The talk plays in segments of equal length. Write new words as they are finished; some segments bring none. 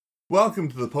Welcome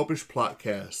to the Popish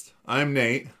Plotcast. I'm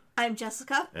Nate. I'm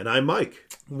Jessica. And I'm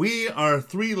Mike. We are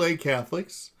three lay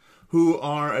Catholics who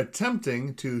are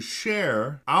attempting to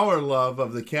share our love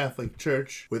of the Catholic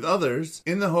Church with others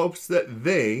in the hopes that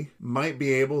they might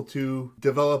be able to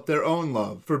develop their own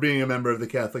love for being a member of the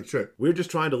Catholic Church. We're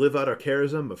just trying to live out our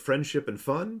charism of friendship and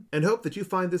fun and hope that you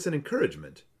find this an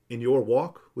encouragement in your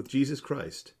walk with Jesus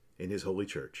Christ in His Holy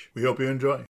Church. We hope you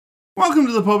enjoy. Welcome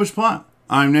to the Popish Plot.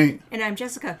 I'm Nate. And I'm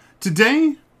Jessica.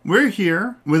 Today, we're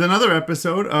here with another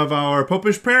episode of our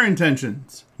Popish Prayer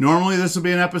Intentions. Normally, this will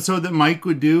be an episode that Mike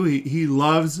would do. He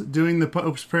loves doing the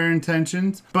Pope's Prayer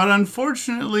Intentions. But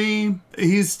unfortunately,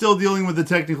 he's still dealing with the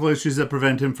technical issues that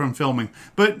prevent him from filming.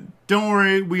 But don't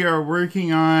worry, we are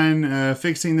working on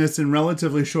fixing this in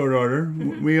relatively short order.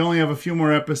 Mm-hmm. We only have a few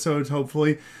more episodes,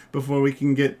 hopefully, before we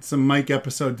can get some Mike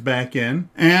episodes back in.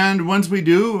 And once we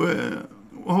do...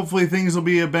 hopefully things will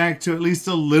be back to at least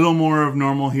a little more of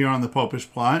normal here on the Popish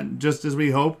Plot, just as we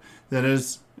hope that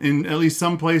as in at least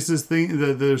some places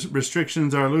the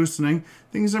restrictions are loosening,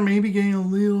 things are maybe getting a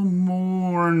little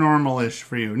more normal-ish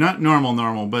for you. Not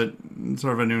normal, but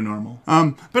sort of a new normal.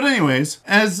 But anyways,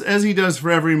 as he does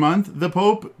for every month, the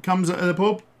Pope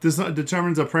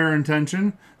determines a prayer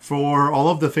intention for all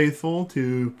of the faithful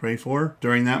to pray for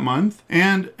during that month.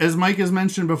 And as Mike has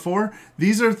mentioned before,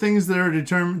 these are things that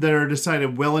are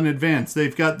decided well in advance.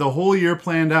 They've got the whole year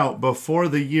planned out before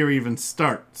the year even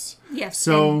starts. Yes.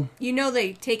 So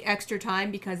they take extra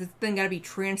time because it's then got to be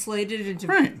translated into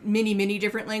many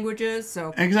different languages.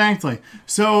 So exactly.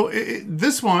 So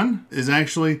this one is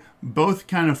actually both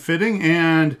kind of fitting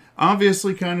and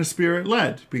obviously kind of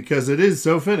spirit-led because it is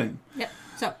so fitting. Yep.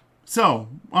 So,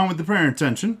 on with the prayer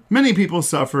intention. Many people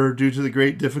suffer due to the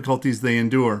great difficulties they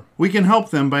endure. We can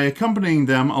help them by accompanying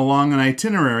them along an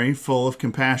itinerary full of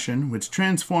compassion, which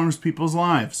transforms people's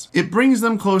lives. It brings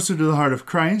them closer to the heart of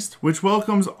Christ, which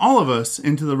welcomes all of us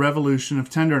into the revolution of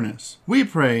tenderness. We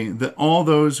pray that all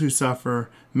those who suffer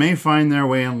may find their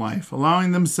way in life,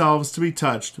 allowing themselves to be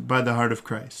touched by the heart of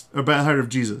Christ, or by the heart of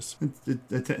Jesus.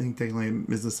 It technically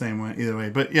is the same way, either way,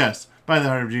 but yes, by the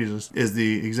heart of Jesus is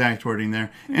the exact wording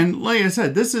there. And like I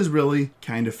said, this is really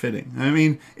kind of fitting. I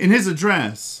mean, in his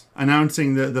address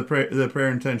announcing the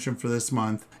prayer intention for this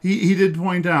month, he did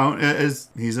point out, as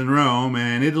he's in Rome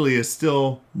and Italy is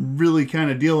still really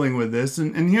kind of dealing with this,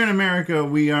 and here in America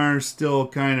we are still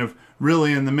kind of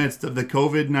really in the midst of the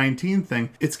COVID-19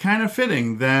 thing. It's kind of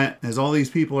fitting that as all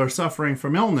these people are suffering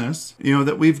from illness,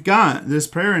 that we've got this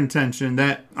prayer intention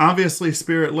that obviously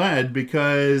spirit-led,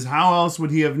 because how else would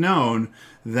he have known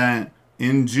that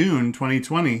in June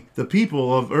 2020, the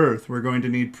people of Earth were going to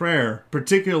need prayer,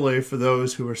 particularly for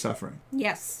those who are suffering.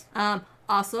 Yes.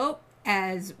 Also,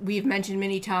 as we've mentioned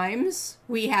many times,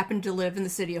 we happen to live in the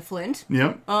city of Flint.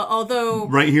 Yep. Although...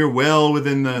 right here, well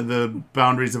within the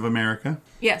boundaries of America.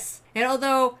 Yes. And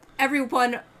although every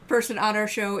one person on our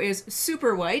show is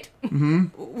super white,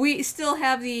 we still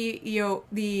have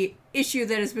the issue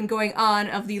that has been going on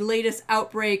of the latest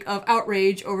outbreak of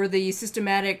outrage over the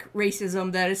systematic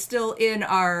racism that is still in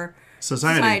our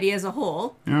society as a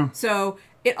whole. Yeah. So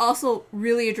it also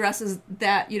really addresses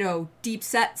that,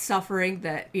 deep-set suffering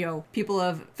that, people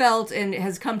have felt and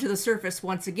has come to the surface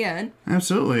once again.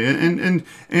 Absolutely.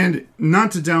 And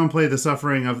not to downplay the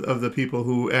suffering of the people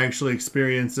who actually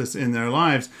experience this in their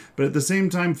lives, but at the same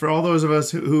time, for all those of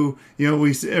us who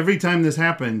we every time this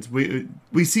happens,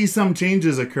 we see some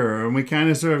changes occur, and we kind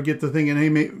of sort of get to thinking,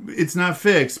 hey, it's not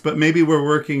fixed, but maybe we're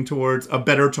working towards a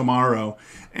better tomorrow.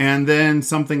 And then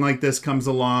something like this comes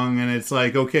along and it's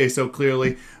like, okay, so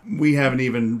clearly we haven't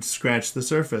even scratched the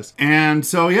surface. And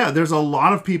so, there's a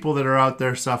lot of people that are out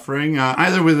there suffering,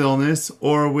 either with illness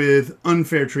or with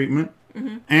unfair treatment.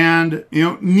 Mm-hmm. And,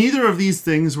 neither of these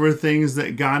things were things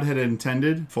that God had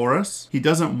intended for us. He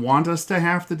doesn't want us to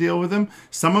have to deal with them.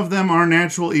 Some of them are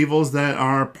natural evils that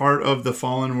are part of the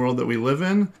fallen world that we live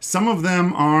in. Some of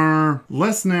them are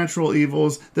less natural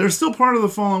evils that are still part of the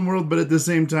fallen world, but at the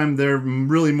same time, they're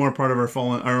really more part of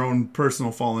our own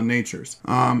personal fallen natures.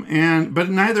 But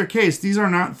in either case, these are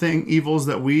not evils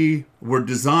that we were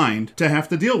designed to have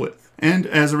to deal with. And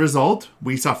as a result,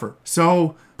 we suffer.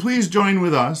 So please join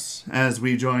with us as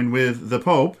we join with the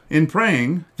Pope in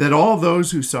praying that all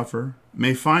those who suffer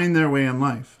may find their way in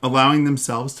life, allowing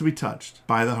themselves to be touched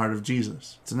by the heart of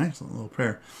Jesus. It's an excellent little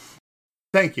prayer.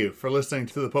 Thank you for listening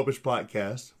to the Popish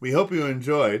Podcast. We hope you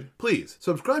enjoyed. Please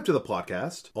subscribe to the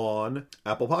podcast on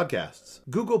Apple Podcasts,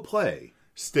 Google Play,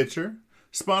 Stitcher,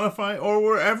 Spotify, or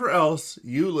wherever else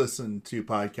you listen to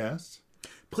podcasts.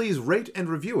 Please rate and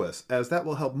review us, as that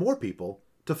will help more people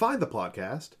to find the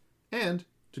podcast and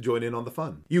to join in on the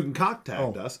fun. You can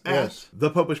contact us yes. at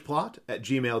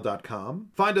thepopishplot@gmail.com.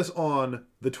 Find us on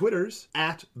the Twitters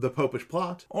at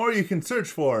thepopishplot. Or you can search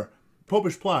for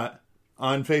Popish Plot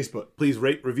on Facebook. Please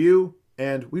rate, review,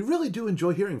 and we really do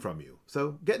enjoy hearing from you.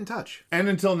 So get in touch. And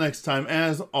until next time,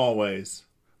 as always,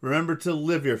 remember to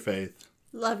live your faith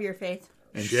Love your faith.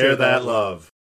 and Share that love.